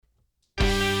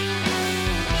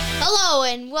Hello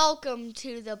and welcome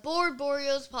to the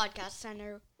Bonjours Podcast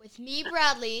Center with me,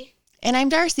 Bradley. And I'm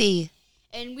Darcy.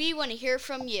 And we want to hear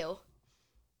from you.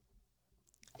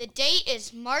 The date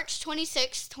is March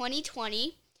 26,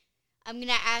 2020. I'm going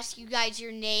to ask you guys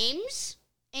your names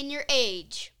and your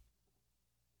age.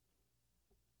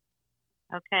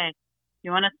 Okay. You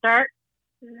want to start?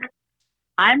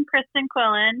 I'm Kristen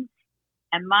Quillen,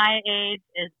 and my age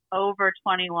is over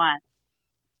 21.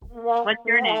 What's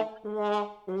your name?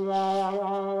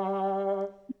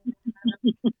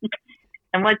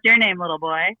 And what's your name, little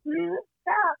boy?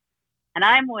 And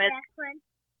I'm with... Declan.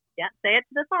 Yeah, say it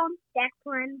to the phone.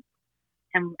 Declan.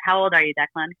 And how old are you,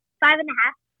 Declan? 5.5.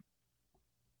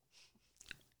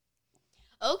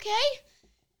 Okay.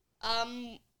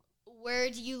 Where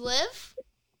do you live?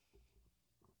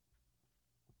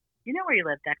 You know where you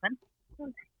live, Declan.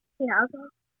 Seattle.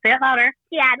 Say it louder.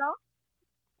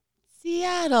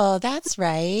 Seattle, that's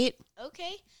right.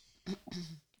 Okay.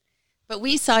 But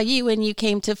we saw you when you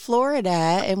came to Florida,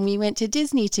 and we went to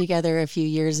Disney together a few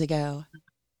years ago.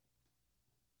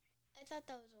 I thought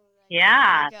that was a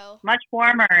Yeah, ago. much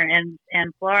warmer in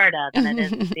Florida than it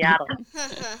is in Seattle.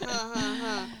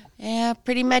 Yeah,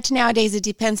 pretty much nowadays it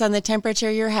depends on the temperature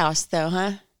of your house, though,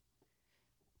 huh?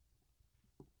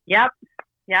 Yep,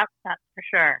 that's for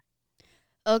sure.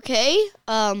 Okay.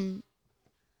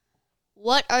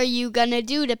 What are you going to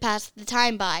do to pass the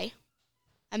time by?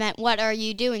 I meant, what are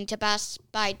you doing to pass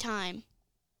by time?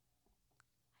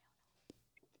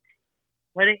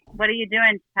 What are you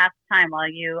doing to pass the time while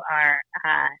you are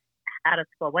out of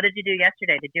school? What did you do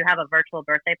yesterday? Did you have a virtual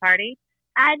birthday party?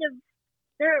 One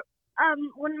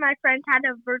of my friends had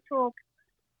a virtual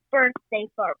birthday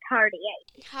party.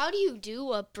 How do you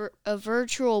do a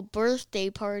virtual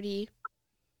birthday party?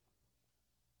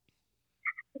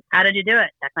 How did you do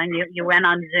it, Declan? You went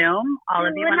on Zoom? All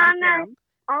of you went on Zoom?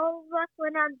 All of us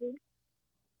went on Zoom.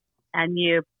 And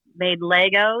you made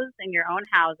Legos in your own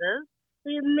houses?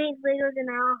 We made Legos in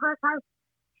our house.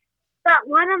 But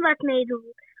one of us made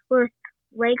was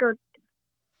Lego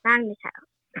Magnus house.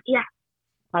 Yeah.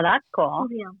 Oh, that's cool.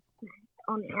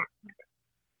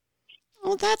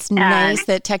 Well, that's nice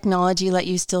that technology let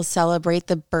you still celebrate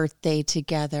the birthday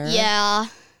together. Yeah,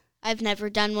 I've never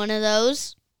done one of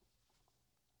those.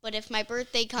 But if my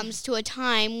birthday comes to a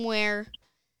time where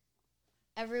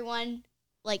everyone,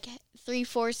 like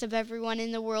 3/4 of everyone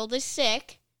in the world is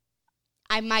sick,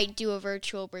 I might do a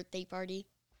virtual birthday party.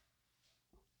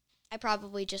 I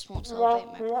probably just won't celebrate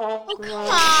my birthday. Oh, come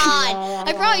on!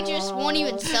 I probably just won't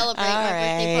even celebrate my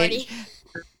birthday party.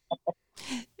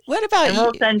 What about and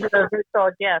we'll send you a virtual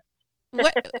gift.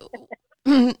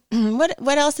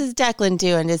 What else is Declan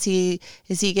doing? Is he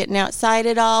getting outside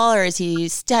at all, or is he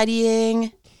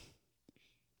studying?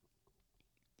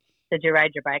 Did you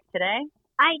ride your bike today?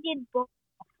 I did both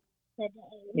today.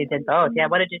 You did both. Yeah.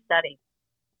 What did you study?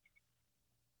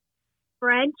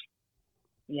 French.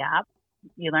 Yeah.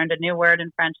 You learned a new word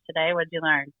in French today. What did you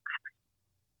learn?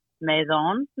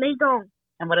 Maison. Maison.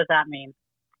 And what does that mean?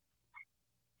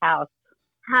 House.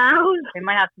 House. We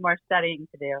might have some more studying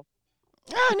to do.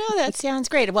 Oh, no, that sounds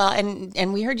great. Well,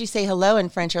 and we heard you say hello in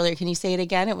French earlier. Can you say it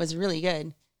again? It was really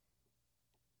good.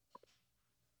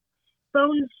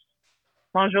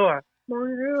 Bonjour.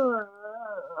 Bonjour.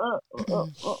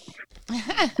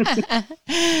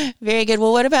 Very good.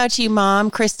 Well, what about you, Mom?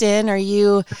 Kristen,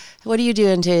 what are you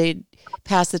doing to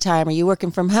pass the time? Are you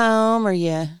working from home?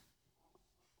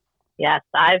 Yes,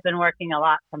 I've been working a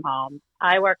lot from home.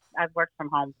 I've worked from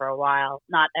home for a while,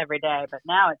 not every day, but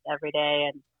now it's every day.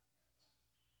 And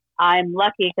I'm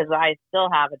lucky because I still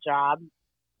have a job,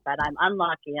 but I'm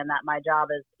unlucky in that my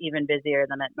job is even busier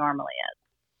than it normally is.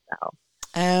 So.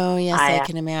 Oh, yes, I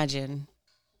can imagine.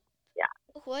 Yeah.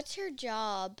 What's your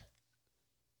job?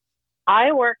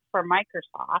 I work for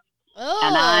Microsoft. Oh.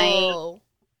 And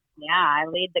I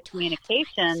lead the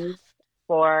communications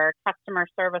for customer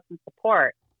service and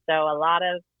support. So a lot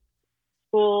of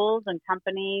schools and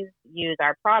companies use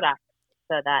our products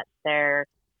so that their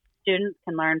students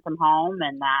can learn from home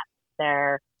and that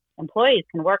their employees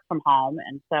can work from home.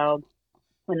 And so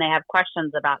when they have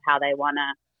questions about how they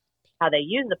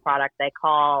use the product, they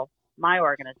call my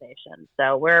organization.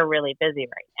 So we're really busy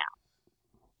right now.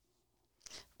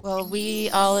 Well, we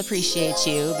all appreciate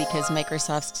you because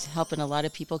Microsoft's helping a lot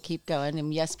of people keep going.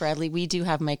 And yes, Bradley, we do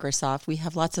have Microsoft. We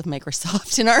have lots of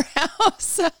Microsoft in our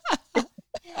house.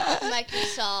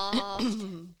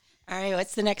 Microsoft. All right,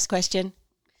 what's the next question?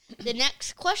 The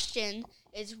next question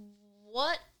is,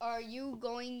 what are you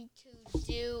going to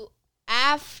do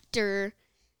after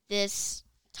this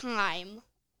time?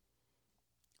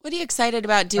 What are you excited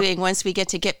about doing once we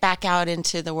get back out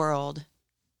into the world?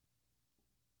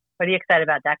 What are you excited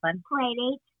about, Declan? Play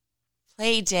dates.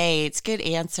 Play dates. Good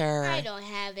answer. I don't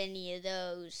have any of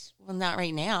those. Well, not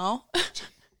right now.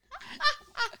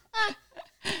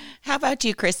 How about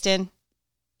you, Kristen?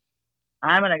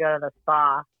 I'm going to go to the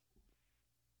spa.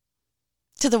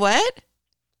 To the what?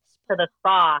 To the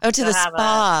spa. Oh, to the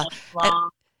spa.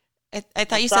 I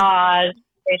thought you said massage,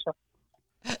 facial.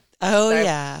 Oh, Sorry.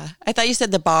 yeah. I thought you said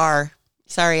the bar.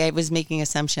 Sorry, I was making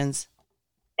assumptions.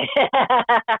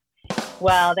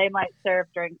 Well, they might serve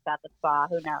drinks at the spa.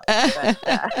 Who knows? But,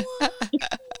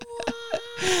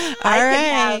 All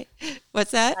right.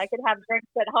 What's that? I could have drinks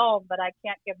at home, but I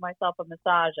can't give myself a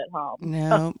massage at home.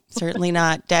 No, certainly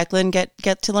not. Declan,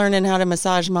 get to learning how to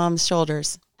massage Mom's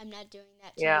shoulders. I'm not doing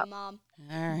that to Yeah. you, Mom.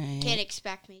 All right. Can't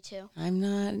expect me to. I'm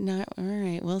not. All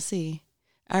right, we'll see.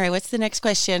 All right, what's the next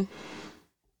question?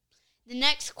 The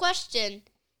next question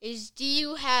is, do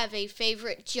you have a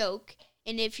favorite joke?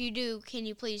 And if you do, can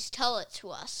you please tell it to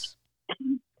us?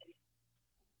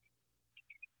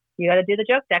 You got to do the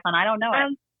joke, Declan. I don't know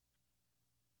it.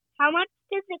 How much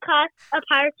does it cost a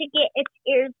pirate to get its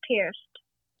ears pierced?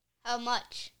 How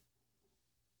much?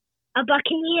 A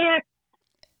buccaneer.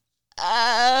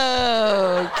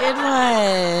 Oh, good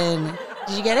one.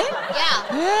 Did you get it?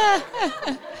 Yeah,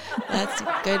 That's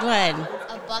a good one.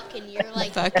 a buccaneer,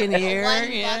 like Buccaneer.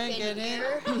 one Yeah, get it.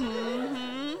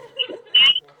 buccaneer.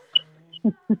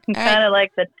 All Kind right. of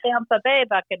like the Tampa Bay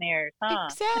Buccaneers, huh?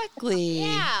 Exactly.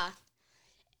 Yeah.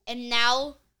 And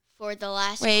now for the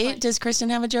last Wait, question. does Kristen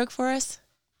have a joke for us?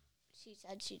 She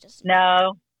said she doesn't.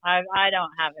 No, I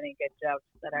don't have any good jokes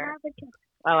that are.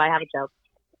 Oh, I have a joke.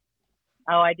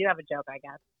 Oh, I do have a joke, I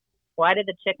guess. Why did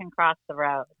the chicken cross the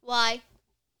road? Why?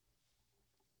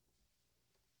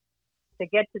 To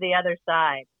get to the other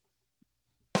side.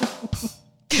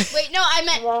 Wait, no, I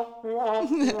meant.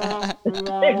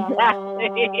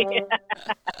 Exactly.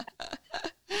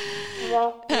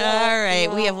 All right,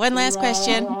 we have one last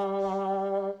question.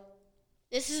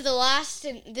 This is the last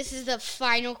and this is the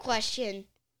final question.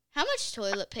 How much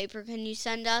toilet paper can you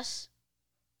send us?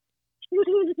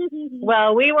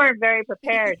 Well, we weren't very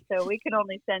prepared, so we can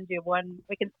only send you one.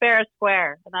 We can spare a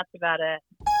square, and that's about it.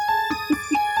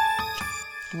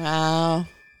 Wow,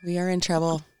 we are in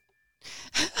trouble.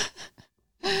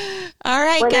 All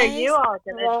right, What guys. are you all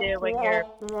gonna do when you're?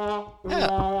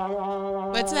 Oh.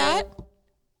 What's that?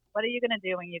 What are you gonna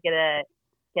do when you get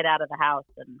out of the house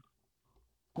and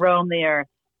roam the earth?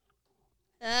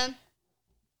 I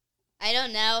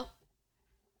don't know.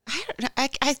 I don't know.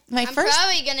 My I'm first.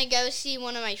 probably gonna go see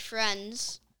one of my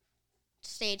friends.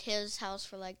 Stay at his house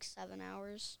for like 7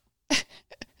 hours.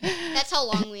 That's how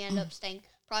long we end up staying.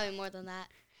 Probably more than that.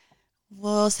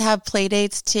 We'll have play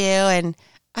dates too, and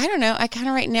I don't know. I kind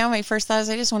of right now my first thought is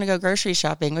I just want to go grocery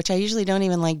shopping, which I usually don't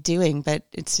even like doing, but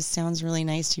it just sounds really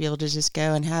nice to be able to just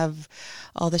go and have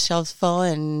all the shelves full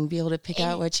and be able to pick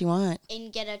out what you want.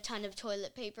 And get a ton of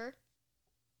toilet paper.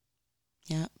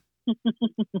 Yeah.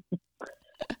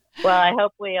 Well, I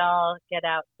hope we all get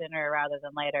out sooner rather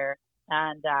than later,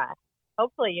 and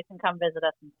hopefully you can come visit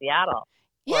us in Seattle.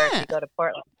 Or if Yeah. you go to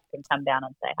Portland, you can come down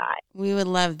and say hi. We would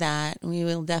love that. We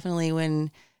will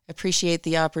definitely appreciate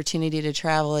the opportunity to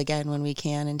travel again when we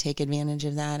can and take advantage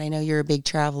of that. I know you're a big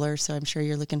traveler, so I'm sure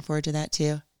you're looking forward to that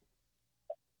too.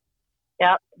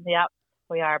 Yep,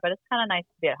 we are. But it's kind of nice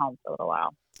to be at home for a little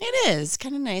while. It is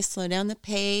kind of nice. Slow down the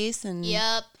pace. And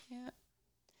Yep. Yeah.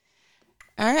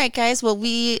 All right, guys. Well,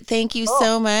 we thank you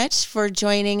so much for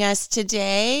joining us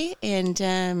today, and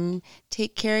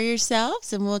take care of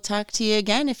yourselves, and we'll talk to you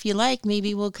again if you like.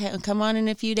 Maybe we'll come on in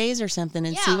a few days or something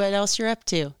and see Yeah. what else you're up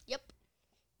to. Yep.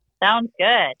 Sounds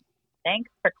good. Thanks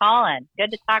for calling.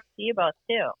 Good to talk to you both,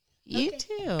 too. You Okay.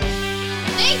 too.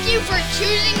 Thank you for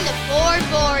choosing the Board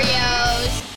Warriors.